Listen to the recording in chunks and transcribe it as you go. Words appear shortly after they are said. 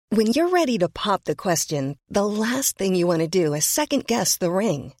When you're ready to pop the question, the last thing you want to do is second-guess the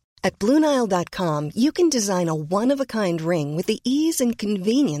ring. At BlueNile.com, you can design a one-of-a-kind ring with the ease and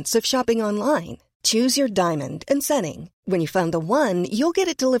convenience of shopping online. Choose your diamond and setting. When you find the one, you'll get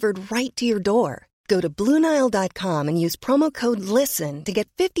it delivered right to your door. Go to BlueNile.com and use promo code LISTEN to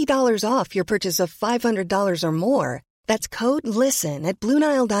get $50 off your purchase of $500 or more. That's code LISTEN at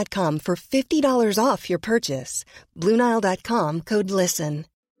BlueNile.com for $50 off your purchase. BlueNile.com, code LISTEN.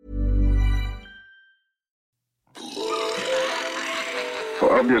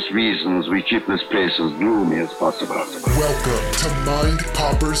 For obvious reasons, we keep this place as gloomy as possible. Welcome to Mind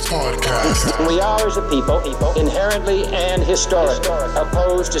Poppers Podcast. We are, as a people, inherently and historically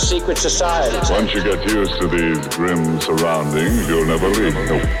opposed to secret societies. Once you get used to these grim surroundings, you'll never leave.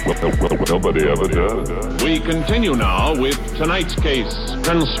 Nobody ever does. We continue now with tonight's case,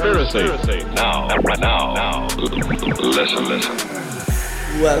 Conspiracy. Now, listen.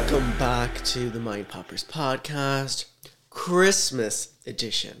 Welcome back to the Mind Poppers Podcast, Christmas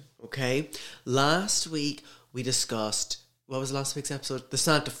edition, okay? Last week we discussed, what was last week's episode? The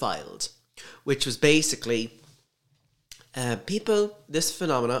Santa Files, which was basically this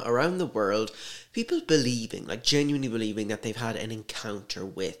phenomena around the world, people believing, like genuinely believing that they've had an encounter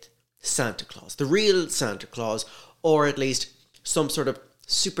with Santa Claus, the real Santa Claus, or at least some sort of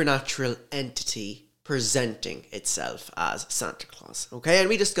supernatural entity presenting itself as Santa Claus, okay? And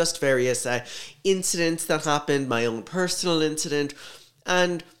we discussed various incidents that happened, my own personal incident,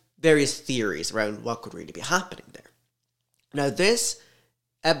 and various theories around what could really be happening there. Now, this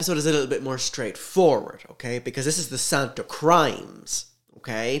episode is a little bit more straightforward, okay? Because this is the Santa Crimes,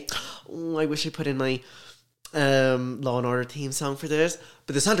 okay? Oh, I wish I put in my Law and Order theme song for this,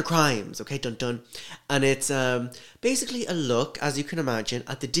 but the Santa Crimes, okay, dun dun. And it's basically a look, as you can imagine,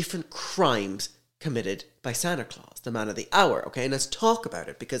 at the different crimes committed by Santa Claus, the man of the hour, okay? And let's talk about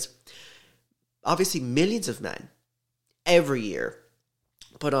it, because obviously millions of men every year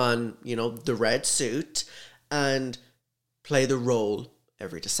put on, the red suit and play the role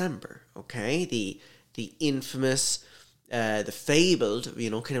every December, okay? The infamous, the fabled,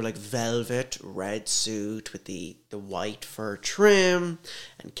 kind of like velvet red suit with the white fur trim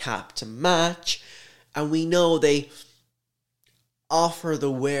and cap to match. And we know they offer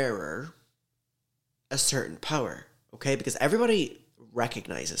the wearer a certain power, okay? Because everybody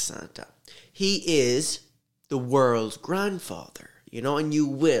recognizes Santa. He is the world's grandfather, and you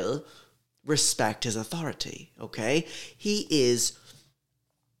will respect his authority, okay? He is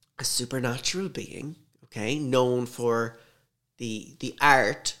a supernatural being, okay, known for the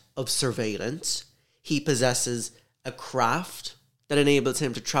art of surveillance. He possesses a craft that enables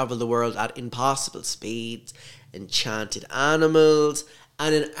him to travel the world at impossible speeds, enchanted animals,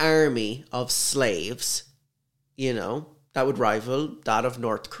 and an army of slaves, that would rival that of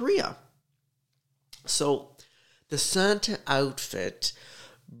North Korea. So the Santa outfit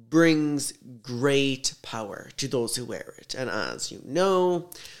brings great power to those who wear it. And as you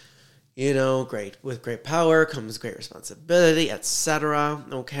know, with great power comes great responsibility, etc.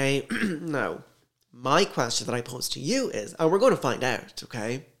 Okay? Now, my question that I pose to you is, and we're going to find out,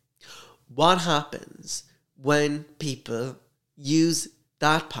 okay? What happens when people use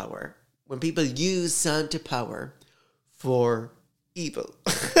that power, when people use Santa power for evil?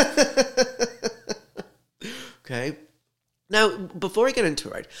 Okay? Now, before I get into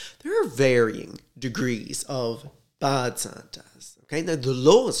it, there are varying degrees of bad Santas. Okay? Now, the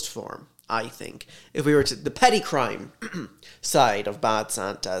lowest form, I think, if we were to the petty crime side of bad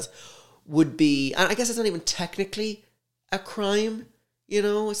Santas, would be, and I guess it's not even technically a crime,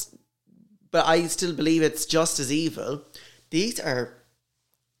 but I still believe it's just as evil. These are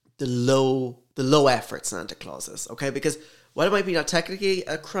the low effort Santa Clauses, okay? Because while it might be not technically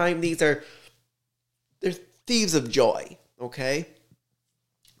a crime, they're thieves of joy, okay?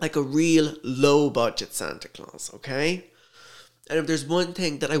 Like a real low budget Santa Claus, okay? And if there's one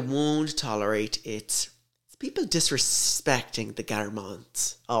thing that I won't tolerate, it's people disrespecting the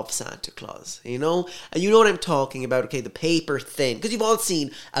garments of Santa Claus, And you know what I'm talking about, okay? The paper thin, because you've all seen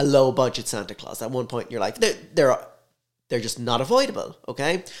a low budget Santa Claus at one point in your life. They're just not avoidable,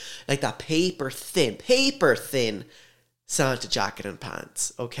 okay? Like that paper thin Santa jacket and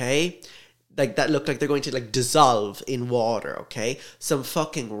pants, okay? Like that look like they're going to dissolve in water, okay? Some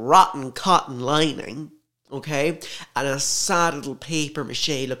fucking rotten cotton lining, okay? And a sad little paper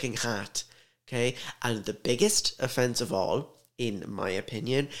mache looking hat, okay? And the biggest offense of all, in my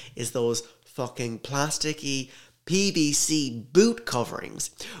opinion, is those fucking plasticky PVC boot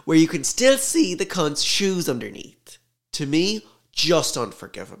coverings where you can still see the cunt's shoes underneath. To me, just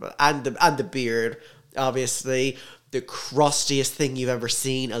unforgivable. And the beard, obviously. the crustiest thing you've ever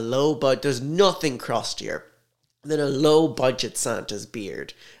seen. There's nothing crustier than a low budget Santa's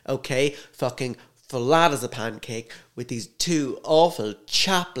beard. Okay? Fucking flat as a pancake with these two awful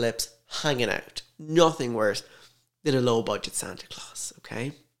chap lips hanging out. Nothing worse than a low budget Santa Claus.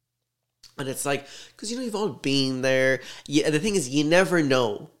 Okay? And it's like, because you've all been there. The thing is, you never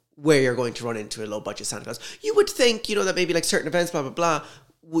know where you're going to run into a low budget Santa Claus. You would think, that maybe like certain events, blah, blah, blah,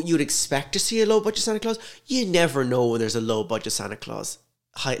 you'd expect to see a low budget Santa Claus. You never know when there's a low budget Santa Claus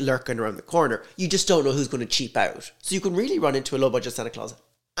lurking around the corner. You just don't know who's going to cheap out. So you can really run into a low budget Santa Claus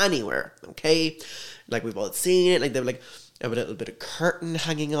anywhere, okay? Like we've all seen it, like they've like have a little bit of curtain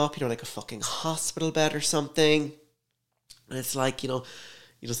hanging up, like a fucking hospital bed or something. And it's like, you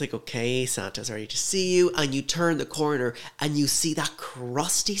just think, okay, Santa's ready to see you, and you turn the corner and you see that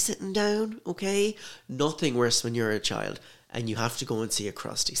crusty sitting down, okay? Nothing worse when you're a child and you have to go and see a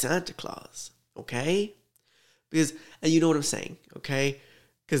crusty Santa Claus, okay? Because, and you know what I'm saying, okay?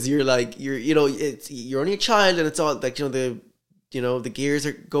 Because you're like, you're only a child, and it's all like, the gears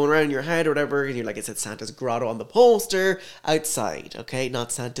are going around in your head or whatever, and you're like, it said Santa's grotto on the poster outside, okay?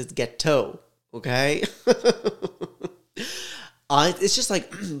 Not Santa's ghetto, okay? It's just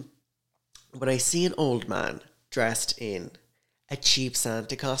like, when I see an old man dressed in a cheap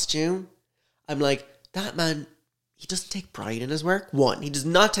Santa costume, I'm like, that man, he doesn't take pride in his work. One, he does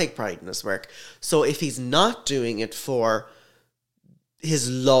not take pride in his work. So if he's not doing it for his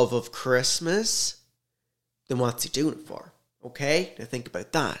love of Christmas, then what's he doing it for? Okay? Now think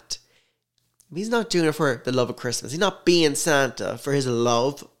about that. If he's not doing it for the love of Christmas, he's not being Santa for his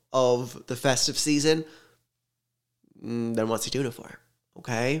love of the festive season, then what's he doing it for?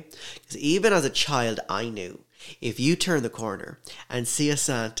 Okay? Because even as a child, I knew if you turn the corner and see a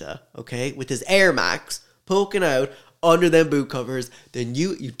Santa, okay, with his Air Max poking out under them boot covers, then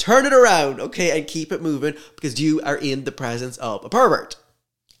you turn it around, okay, and keep it moving, because you are in the presence of a pervert.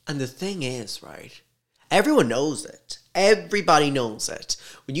 And the thing is, right, everyone knows it. Everybody knows it.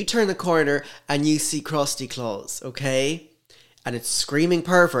 When you turn the corner and you see Krusty Claus, okay, and it's screaming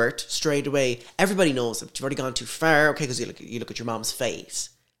pervert straight away, everybody knows it, but you've already gone too far, okay, because you look at your mom's face,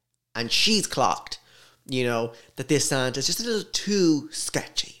 and she's clocked, that this Santa is just a little too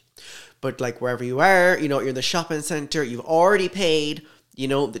sketchy. But like wherever you are, you're in the shopping centre, you've already paid, the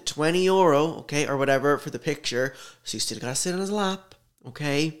 €20, okay, or whatever for the picture, so you still gotta sit on his lap,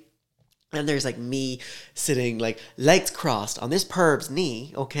 okay? And there's like me sitting like legs crossed on this perv's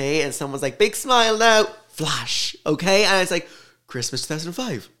knee, okay, and someone's like, big smile now, flash, okay, and it's like, Christmas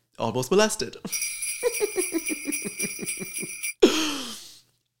 2005, almost molested.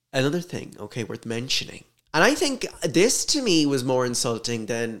 Another thing, okay, worth mentioning, and I think this to me was more insulting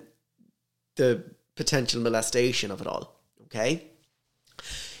than the potential molestation of it all, okay?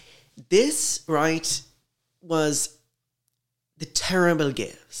 This, right, was the terrible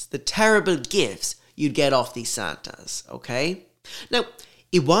gifts you'd get off these Santas, okay? Now,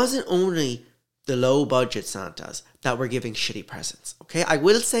 it wasn't only the low-budget Santas that were giving shitty presents, okay? I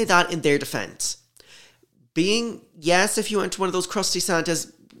will say that in their defense. Yes, if you went to one of those crusty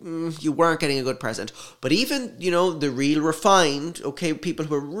Santas, you weren't getting a good present. But even, the real refined, okay, people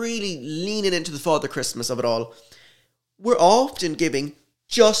who were really leaning into the Father Christmas of it all, were often giving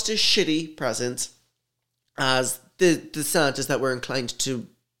just as shitty presents as the Santas that were inclined to,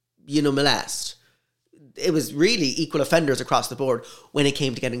 molest. It was really equal offenders across the board when it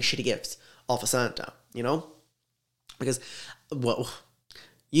came to getting shitty gifts off a Santa, Because, well,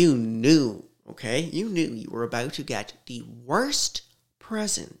 you knew, okay? You knew you were about to get the worst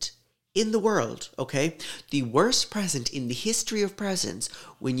present in the world, okay? The worst present in the history of presents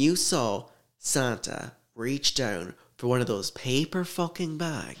when you saw Santa reach down for one of those paper fucking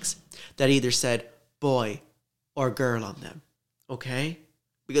bags that either said boy or girl on them, okay?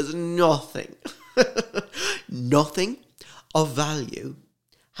 Because nothing of value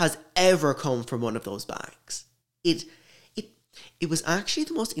has ever come from one of those bags. It was actually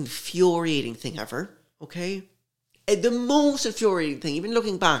the most infuriating thing ever, okay? The most infuriating thing, even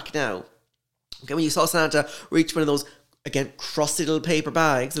looking back now, okay, when you saw Santa reach one of those, again, crusty little paper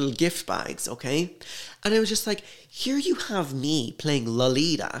bags, little gift bags, okay? And it was just like, here you have me playing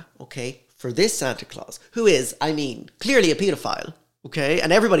Lolita, okay, for this Santa Claus, who is, clearly a paedophile, okay?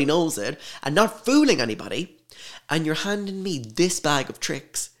 And everybody knows it, and not fooling anybody. And you're handing me this bag of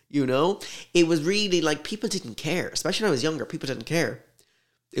tricks, It was really like, people didn't care. Especially when I was younger, people didn't care.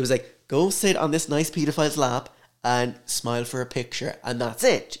 It was like, go sit on this nice paedophile's lap and smile for a picture, and that's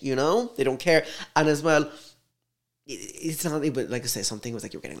it, They don't care. And as well, it's not even, like I say, something was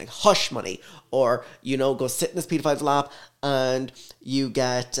like you're getting like hush money, or, you know, go sit in this pedophile's lap and you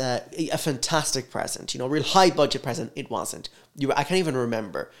get a fantastic present, you know, real high budget present. It wasn't. I can't even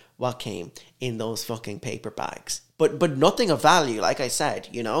remember what came in those fucking paper bags, but nothing of value, like I said,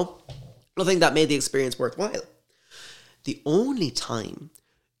 you know, nothing that made the experience worthwhile. The only time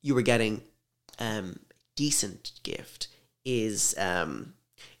you were getting decent gift is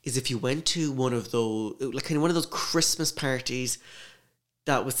if you went to one of those, like kind of one of those Christmas parties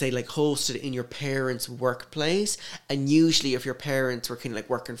that was, say, like hosted in your parents' workplace. And usually if your parents were kind of like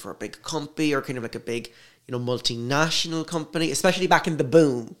working for a big company or kind of like a big, you know, multinational company, especially back in the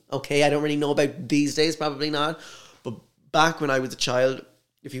boom, okay? I don't really know about these days, probably not. But back when I was a child,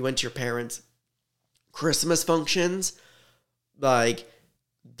 if you went to your parents' Christmas functions, like,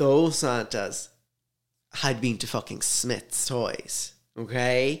 those Santas had been to fucking Smith's Toys,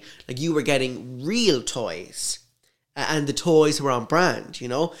 okay? Like, you were getting real toys, and the toys were on brand, you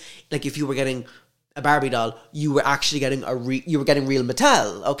know? Like, if you were getting a Barbie doll, you were actually getting you were getting real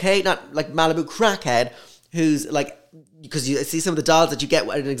Mattel, okay? Not like Malibu Crackhead, who's like, because you see some of the dolls that you get,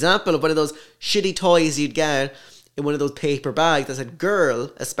 an example of one of those shitty toys you'd get in one of those paper bags that said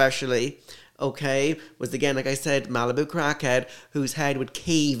girl, especially, okay, was again, like I said, Malibu Crackhead, whose head would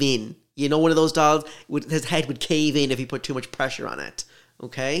cave in. You know, one of those dolls, his head would cave in if you put too much pressure on it,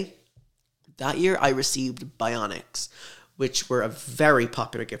 okay? That year, I received Bionics, which were a very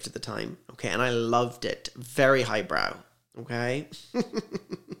popular gift at the time, okay? And I loved it. Very highbrow, okay?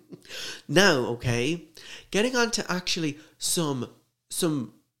 Now, okay, getting on to actually some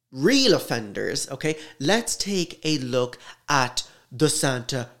real offenders, okay? Let's take a look at the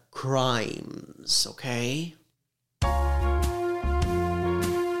Santa crimes, okay?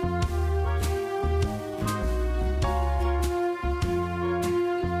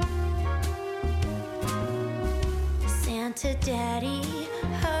 Santa Daddy,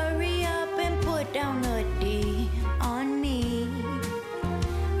 hurry up and put down the D on me.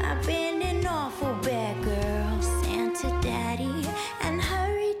 I've been an awful bad girl, Santa Daddy, and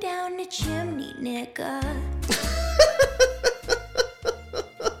hurry down the chimney, nigga.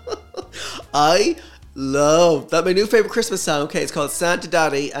 I love that. My new favorite Christmas song, okay, it's called Santa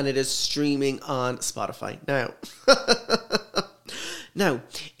Daddy, and it is streaming on Spotify now. Now,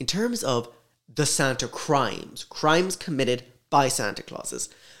 in terms of the Santa crimes committed by Santa Clauses,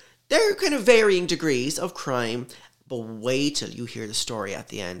 there are kind of varying degrees of crime, but wait till you hear the story at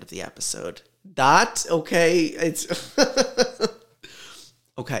the end of the episode. That, okay, it's...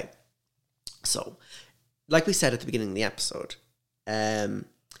 Okay, so, like we said at the beginning of the episode,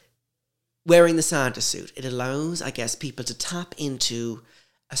 wearing the Santa suit, it allows, I guess, people to tap into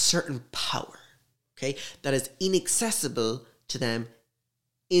a certain power, okay, that is inaccessible to them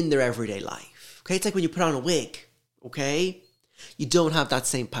in their everyday life. Okay, it's like when you put on a wig, okay? You don't have that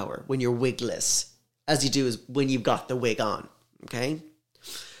same power when you're wigless as you do as when you've got the wig on, okay?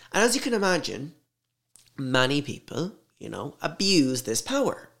 And as you can imagine, many people, you know, abuse this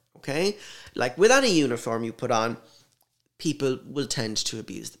power, okay? Like with any uniform you put on, people will tend to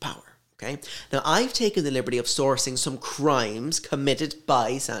abuse the power, okay? Now, I've taken the liberty of sourcing some crimes committed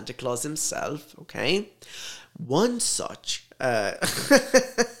by Santa Claus himself, okay? One such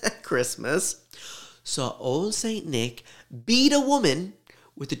Christmas saw old Saint Nick beat a woman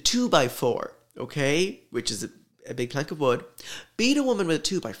with a 2x4, okay, which is a big plank of wood. Beat a woman with a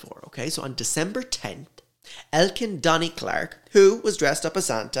 2x4, okay. So on December 10th, Elkin Donnie Clark, who was dressed up as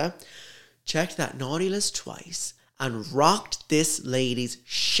Santa, checked that naughty list twice and rocked this lady's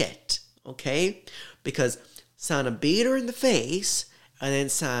shit, okay, because Santa beat her in the face, and then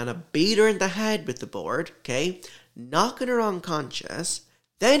Santa beat her in the head with the board, okay, knocking her unconscious.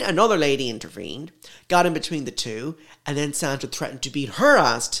 Then another lady intervened, got in between the two, and then Santa threatened to beat her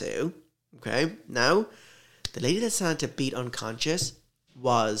ass too. Okay, now, the lady that Santa beat unconscious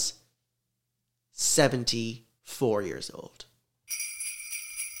was 74 years old.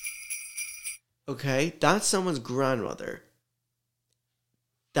 Okay, that's someone's grandmother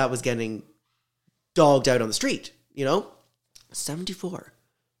that was getting dogged out on the street, you know? 74.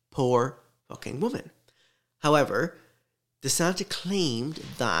 Poor fucking woman. However, the Santa claimed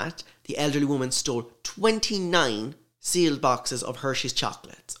that the elderly woman stole 29 sealed boxes of Hershey's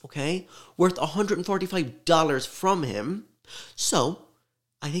chocolates, okay? Worth $145 from him. So,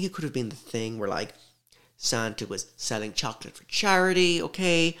 I think it could have been the thing where, like, Santa was selling chocolate for charity,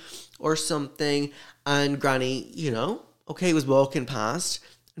 okay? Or something. And Granny, you know, okay, was walking past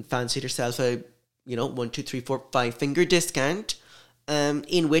and fancied herself a, you know, 1, 2, 3, 4, 5 finger discount.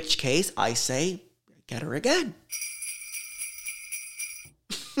 In which case, I say, get her again.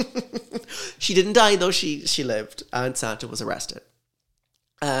 She didn't die though, she lived, and Santa was arrested.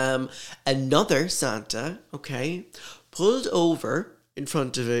 Another Santa, okay, pulled over in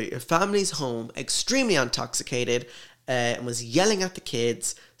front of a family's home, extremely intoxicated, and was yelling at the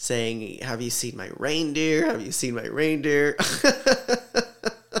kids, saying, "Have you seen my reindeer? Have you seen my reindeer?"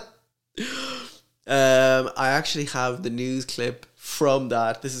 I actually have the news clip from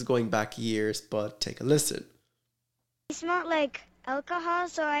that. This is going back years, but take a listen. It smelled like alcohol,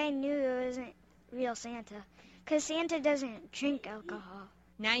 so I knew it wasn't real Santa, because Santa doesn't drink alcohol.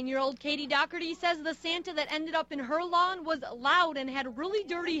 9-year-old Katie Doherty says the Santa that ended up in her lawn was loud and had really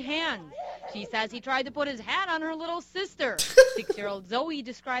dirty hands. She says he tried to put his hat on her little sister. 6-year-old Zoe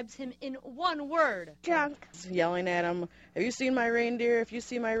describes him in one word. Drunk. Yelling at him, "Have you seen my reindeer? If you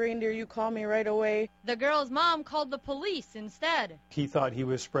see my reindeer, you call me right away." The girl's mom called the police instead. He thought he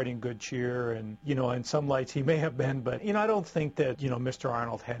was spreading good cheer, and, in some lights he may have been, but, I don't think that, Mr.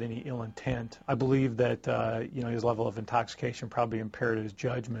 Arnold had any ill intent. I believe that, his level of intoxication probably impaired his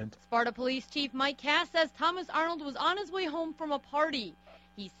judgment. Sparta Police Chief Mike Cass says Thomas Arnold was on his way home from a party.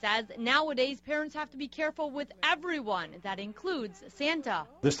 He says nowadays parents have to be careful with everyone. That includes Santa.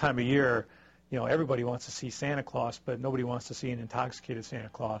 This time of year, everybody wants to see Santa Claus, but nobody wants to see an intoxicated Santa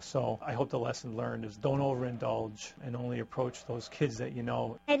Claus. So I hope the lesson learned is don't overindulge and only approach those kids that you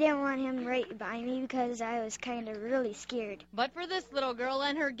know. I didn't want him right by me because I was kind of really scared. But for this little girl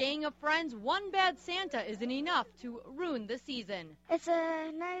and her gang of friends, one bad Santa isn't enough to ruin the season. It's a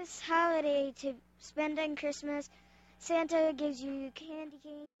nice holiday to spend on Christmas. Santa gives you candy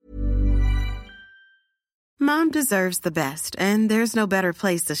cane. Mom deserves the best, and there's no better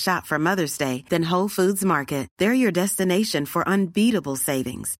place to shop for Mother's Day than Whole Foods Market. They're your destination for unbeatable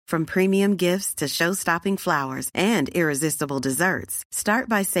savings, from premium gifts to show-stopping flowers and irresistible desserts. Start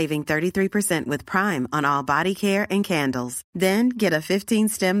by saving 33% with Prime on all body care and candles. Then get a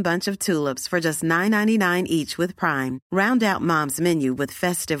 15-stem bunch of tulips for just $9.99 each with Prime. Round out Mom's menu with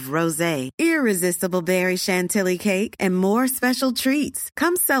festive rosé, irresistible berry chantilly cake, and more special treats.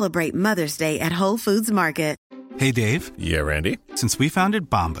 Come celebrate Mother's Day at Whole Foods Market. Hey, Dave. Yeah, Randy. Since we founded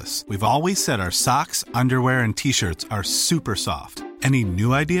Bombas, we've always said our socks, underwear, and T-shirts are super soft. Any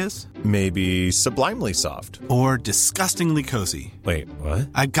new ideas? Maybe sublimely soft. Or disgustingly cozy. Wait, what?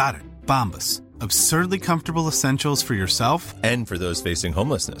 I got it. Bombas. Absurdly comfortable essentials for yourself and for those facing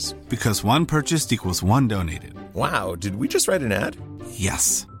homelessness. Because one purchased equals one donated. Wow, did we just write an ad?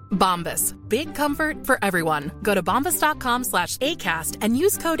 Yes. Bombas. Big comfort for everyone. Go to bombas.com/ACAST and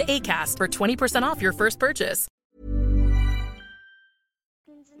use code ACAST for 20% off your first purchase.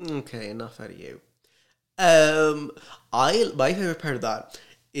 Okay, enough out of you. My favorite part of that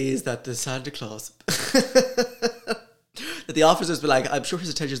is that the Santa Claus, that the officers were like, I'm sure his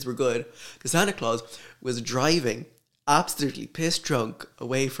intentions were good. The Santa Claus was driving absolutely piss drunk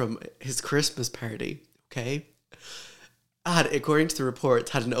away from his Christmas party. Okay. According to the reports,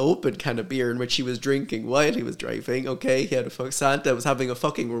 had an open can of beer in which he was drinking while he was driving. Okay, he had Santa was having a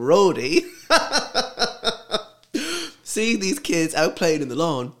fucking roadie. Seeing these kids out playing in the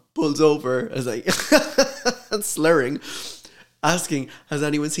lawn, pulls over as like and slurring, asking, "Has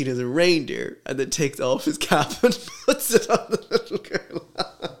anyone seen his reindeer?" And then takes off his cap and puts it on the little girl.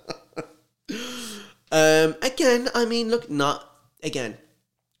 Again, I mean, look,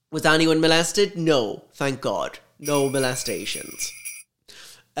 was anyone molested? No, thank God. No molestations.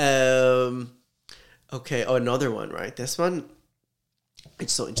 Okay, another one, right? This one,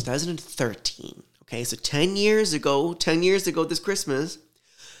 so in 2013, okay, so 10 years ago this Christmas,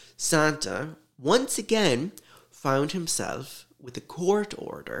 Santa once again found himself with a court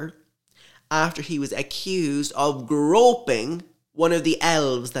order after he was accused of groping one of the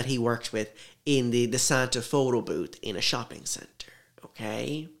elves that he worked with in the Santa photo booth in a shopping centre,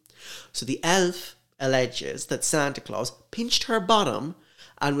 okay? So the elf alleges that Santa Claus pinched her bottom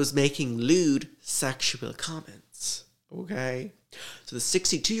and was making lewd sexual comments. Okay? So the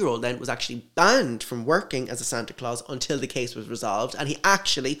 62-year-old then was actually banned from working as a Santa Claus until the case was resolved, and he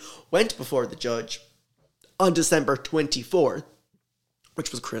actually went before the judge on December 24th, which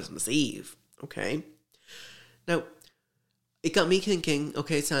was Christmas Eve. Okay? Now, it got me thinking,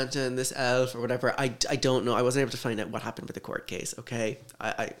 okay, Santa and this elf or whatever, I don't know. I wasn't able to find out what happened with the court case, okay?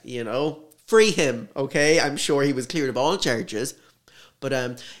 I free him, okay? I'm sure he was cleared of all charges. But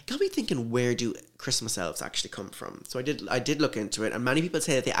it got me thinking, where do Christmas elves actually come from? So I did look into it, and many people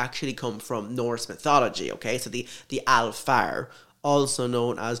say that they actually come from Norse mythology, okay? So the Alfar, also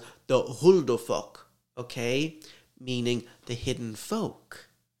known as the Huldufólk, okay? Meaning the hidden folk.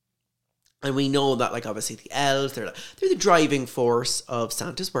 And we know that, like, obviously the elves, they're the driving force of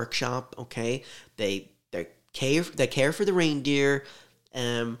Santa's workshop, okay? They care for the reindeer.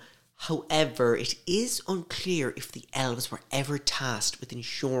 However, it is unclear if the elves were ever tasked with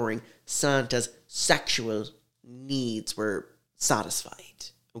ensuring Santa's sexual needs were satisfied.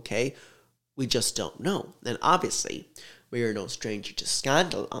 Okay? We just don't know. And obviously, we are no stranger to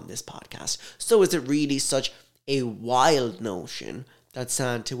scandal on this podcast. So is it really such a wild notion that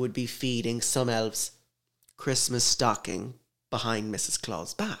Santa would be feeding some elves Christmas stocking behind Mrs.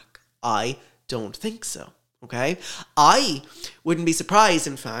 Claus' back? I don't think so. Okay? I wouldn't be surprised,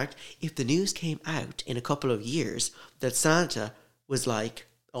 in fact, if the news came out in a couple of years that Santa was like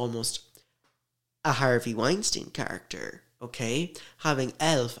almost a Harvey Weinstein character, okay? Having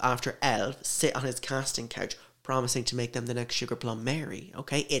elf after elf sit on his casting couch promising to make them the next Sugar Plum Mary,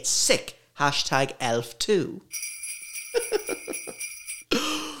 okay? It's sick. Hashtag elf too.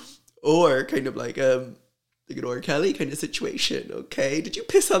 Or kind of like an R. Kelly kind of situation, okay? Did you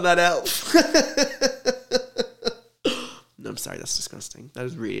piss on that elf? No, I'm sorry, that's disgusting. That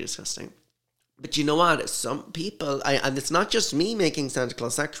is really disgusting. But you know what? Some people, and it's not just me making Santa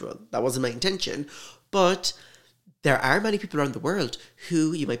Claus sexual. That wasn't my intention. But there are many people around the world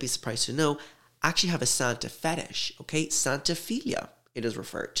who, you might be surprised to know, actually have a Santa fetish, okay? Santaphilia, it is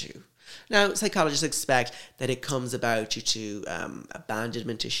referred to. Now, psychologists expect that it comes about due to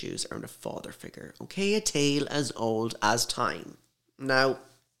abandonment issues around a father figure, okay? A tale as old as time. Now,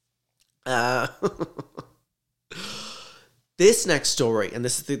 this next story, and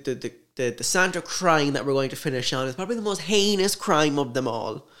this is the Santa crime that we're going to finish on, is probably the most heinous crime of them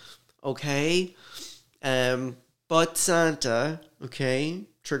all, okay? But Santa, okay,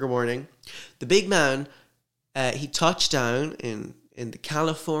 trigger warning, the big man, he touched down in the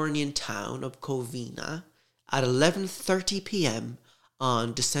Californian town of Covina at 11:30 p.m.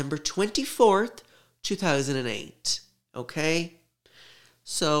 on December 24th, 2008, okay?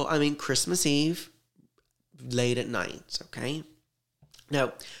 So, I mean, Christmas Eve, late at night, okay?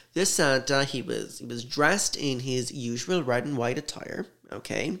 Now, this Santa, he was dressed in his usual red and white attire,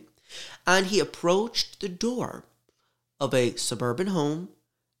 okay? And he approached the door of a suburban home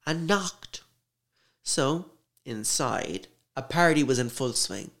and knocked. So, inside, a party was in full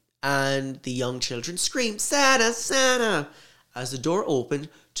swing, and the young children screamed, "Santa, Santa!" as the door opened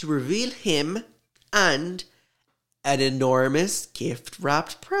to reveal him and an enormous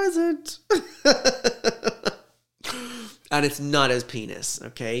gift-wrapped present. And it's not his penis,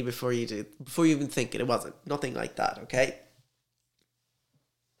 okay? Before you even think it wasn't. Nothing like that, okay?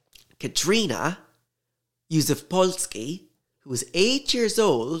 Katrina Yusufpolsky, who was 8 years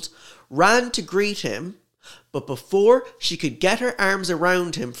old, ran to greet him, but before she could get her arms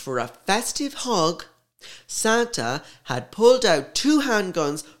around him for a festive hug, Santa had pulled out 2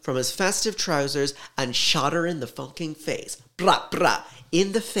 handguns from his festive trousers and shot her in the fucking face. Blah, blah.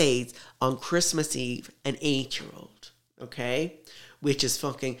 In the face on Christmas Eve, an 8-year-old. Okay? Which is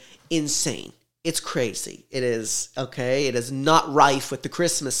fucking insane. It's crazy. It is, okay? It is not rife with the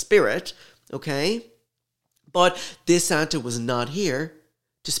Christmas spirit, okay? But this Santa was not here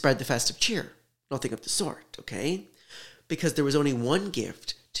to spread the festive cheer. Nothing of the sort, okay? Because there was only one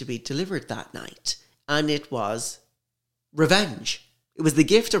gift to be delivered that night, and it was revenge. It was the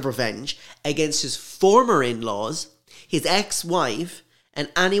gift of revenge against his former in-laws, his ex-wife, and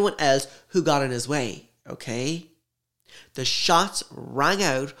anyone else who got in his way, okay? The shots rang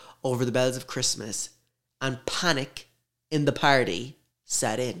out over the bells of Christmas, and panic in the party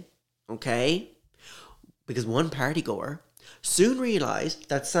set in, okay? Because one partygoer soon realised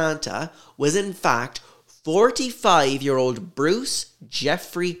that Santa was in fact 45-year-old Bruce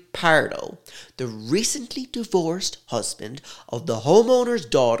Jeffrey Pardo, the recently divorced husband of the homeowner's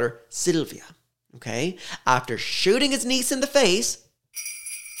daughter, Sylvia, okay? After shooting his niece in the face,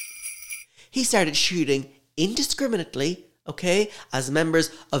 he started shooting indiscriminately, okay, as members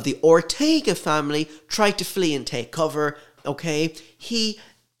of the Ortega family tried to flee and take cover, okay? He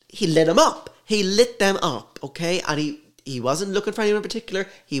lit them up. He lit them up, okay? And he wasn't looking for anyone in particular.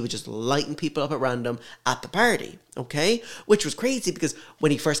 He was just lighting people up at random at the party, okay? Which was crazy because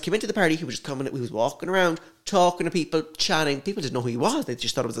when he first came into the party, he was just he was walking around, talking to people, chatting. People didn't know who he was. They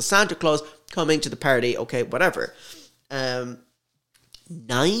just thought it was a Santa Claus coming to the party, okay, whatever.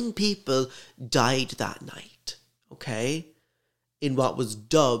 9 people died that night, okay? In what was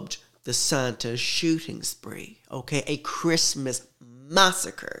dubbed the Santa shooting spree, okay? A Christmas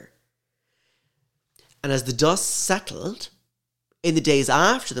massacre. And as the dust settled, in the days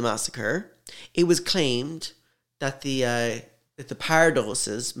after the massacre, it was claimed that the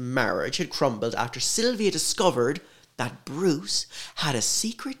Pardos' marriage had crumbled after Sylvia discovered that Bruce had a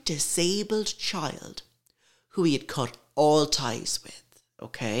secret disabled child who he had cut all ties with,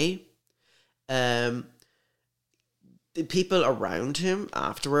 okay? the people around him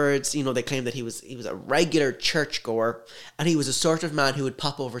afterwards, you know, they claimed that he was a regular churchgoer, and he was a sort of man who would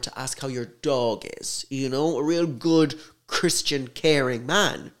pop over to ask how your dog is, you know, a real good Christian caring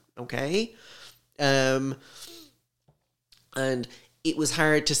man, okay? And it was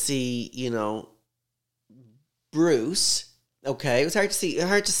hard to see, you know, Bruce, okay? It was hard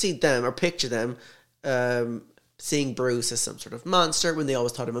to see them or picture them seeing Bruce as some sort of monster when they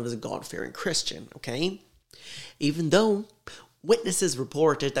always thought of him as a God-fearing Christian, okay? Even though witnesses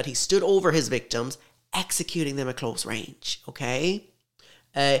reported that he stood over his victims, executing them at close range, okay?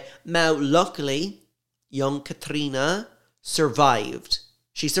 Now, luckily, young Katrina survived.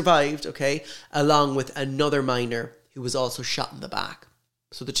 She survived, okay, along with another minor who was also shot in the back.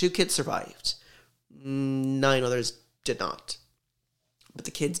 So the 2 kids survived. 9 others did not. But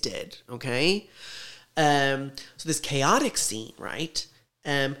the kids did, okay? So this chaotic scene, right?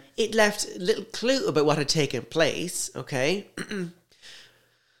 It left little clue about what had taken place, okay?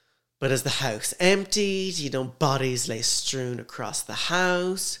 But as the house emptied, you know, bodies lay strewn across the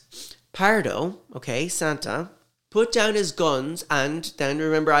house. Pardo, okay, Santa, put down his guns, and then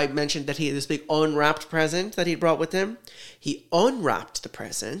remember I mentioned that he had this big unwrapped present that he brought with him. He unwrapped the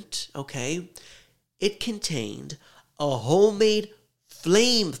present, okay? It contained a homemade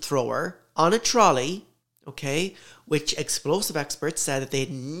flamethrower on a trolley, okay, which explosive experts said that they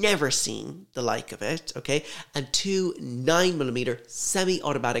had never seen the like of it, okay, and 2 9mm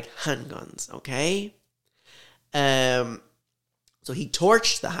semi-automatic handguns, okay. So he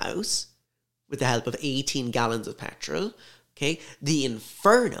torched the house with the help of 18 gallons of petrol, okay. The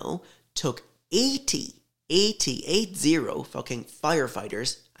Inferno took 80 fucking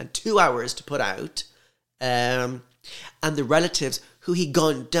firefighters and 2 hours to put out, and the relatives who he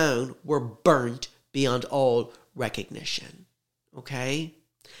gunned down were burnt beyond all recognition, okay?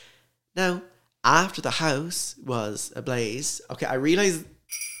 Now, after the house was ablaze, okay, I realize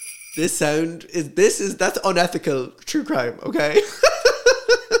that's unethical true crime, okay?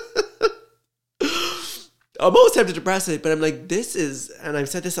 I'm almost tempted to press it, but I'm like, this is, and I've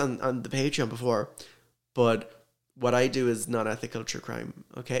said this on the Patreon before, but what I do is not ethical true crime,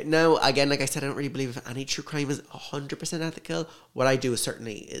 okay? Now, again, like I said, I don't really believe if any true crime is 100% ethical. What I do is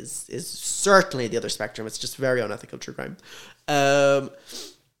certainly the other spectrum. It's just very unethical true crime. After,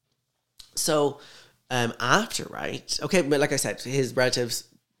 right? Okay, but like I said, his relatives,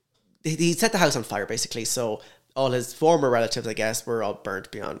 he set the house on fire, basically, so all his former relatives, I guess, were all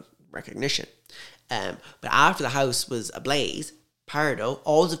burnt beyond recognition. But after the house was ablaze, Pardo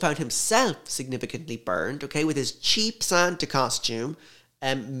also found himself significantly burned, okay, with his cheap Santa costume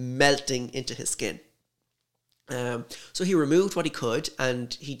melting into his skin. So he removed what he could,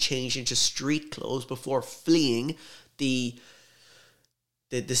 and he changed into street clothes before fleeing the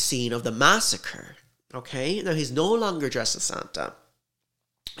scene of the massacre, okay? Now, he's no longer dressed as Santa.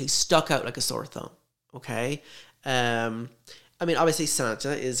 He's stuck out like a sore thumb, okay? I mean, obviously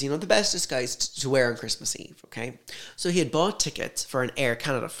Santa is, you know, the best disguise to wear on Christmas Eve, okay? So he had bought tickets for an Air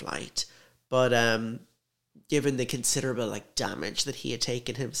Canada flight, but given the considerable, damage that he had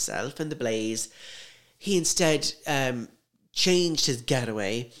taken himself in the blaze, he instead changed his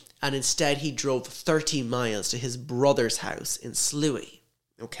getaway, and instead he drove 30 miles to his brother's house in Sluy,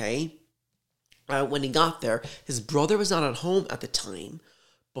 okay? When he got there, his brother was not at home at the time,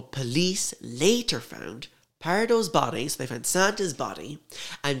 but police later found Pardo's body, so they found Santa's body,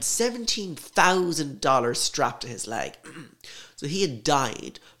 and $17,000 strapped to his leg. So he had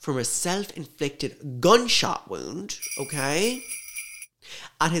died from a self-inflicted gunshot wound, okay?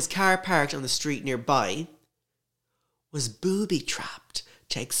 And his car parked on the street nearby was booby-trapped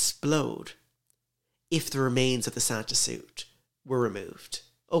to explode if the remains of the Santa suit were removed.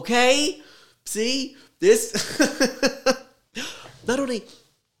 Okay? See? This... Not only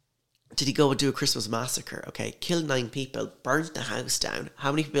did he go and do a Christmas massacre, okay? Killed 9 people, burnt the house down.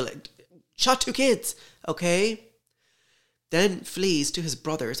 How many people? Shot 2 kids, okay? Then flees to his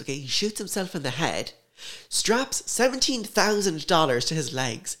brothers, okay? He shoots himself in the head, straps $17,000 to his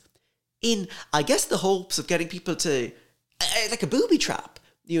legs in, I guess, the hopes of getting people to, like a booby trap,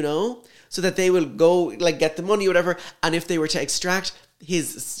 you know? So that they will go, get the money or whatever, and if they were to extract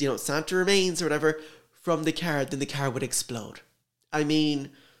his, Santa remains or whatever from the car, then the car would explode. I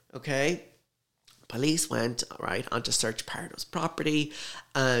mean... Okay, police went on to search Pardo's property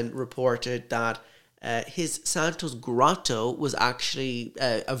and reported that his Santa's grotto was actually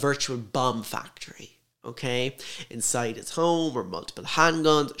a virtual bomb factory. Okay, inside his home were multiple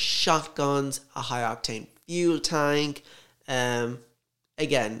handguns, shotguns, a high-octane fuel tank.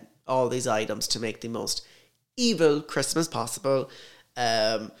 Again, all these items to make the most evil Christmas possible.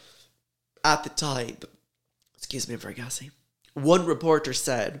 At the time, Excuse me, I'm very gassy. One reporter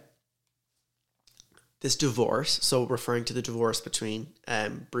said this divorce, so referring to the divorce between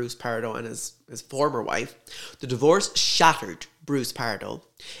Bruce Pardo and his former wife, the divorce shattered Bruce Pardo.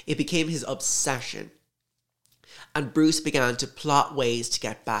 It became his obsession. And Bruce began to plot ways to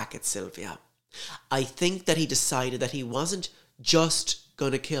get back at Sylvia. I think that he decided that he wasn't just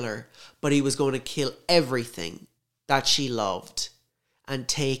going to kill her, but he was going to kill everything that she loved and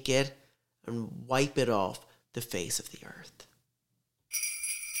take it and wipe it off the face of the earth.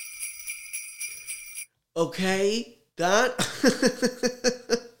 Okay, that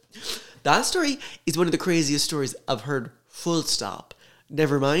story is one of the craziest stories I've heard, full stop.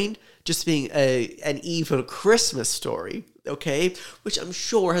 Never mind just being an evil Christmas story, okay? Which I'm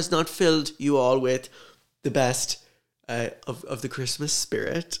sure has not filled you all with the best of the Christmas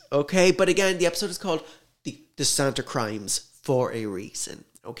spirit, okay? But again, the episode is called the Santa Crimes for a reason,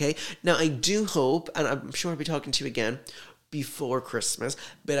 okay? Now, I do hope, and I'm sure I'll be talking to you again before Christmas,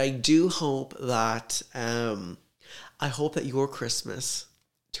 but I do hope that your Christmas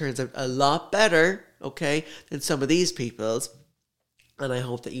turns out a lot better, okay, than some of these people's. And I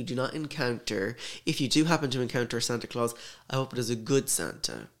hope that you do not encounter, if you do happen to encounter Santa Claus, I hope it is a good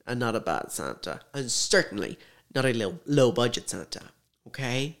Santa and not a bad Santa. And certainly not a low budget Santa,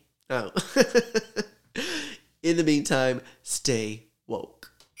 okay? Now, in the meantime, stay woke.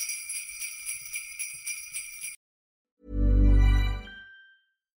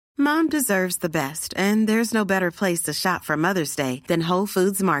 Mom deserves the best, and there's no better place to shop for Mother's Day than Whole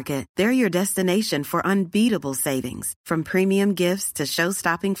Foods Market. They're your destination for unbeatable savings, from premium gifts to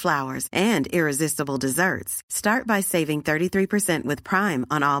show-stopping flowers and irresistible desserts. Start by saving 33% with Prime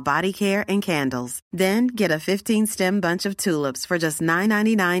on all body care and candles. Then get a 15-stem bunch of tulips for just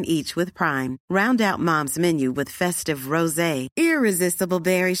 $9.99 each with Prime. Round out Mom's menu with festive rosé, irresistible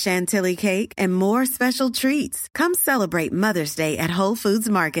berry chantilly cake, and more special treats. Come celebrate Mother's Day at Whole Foods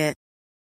Market.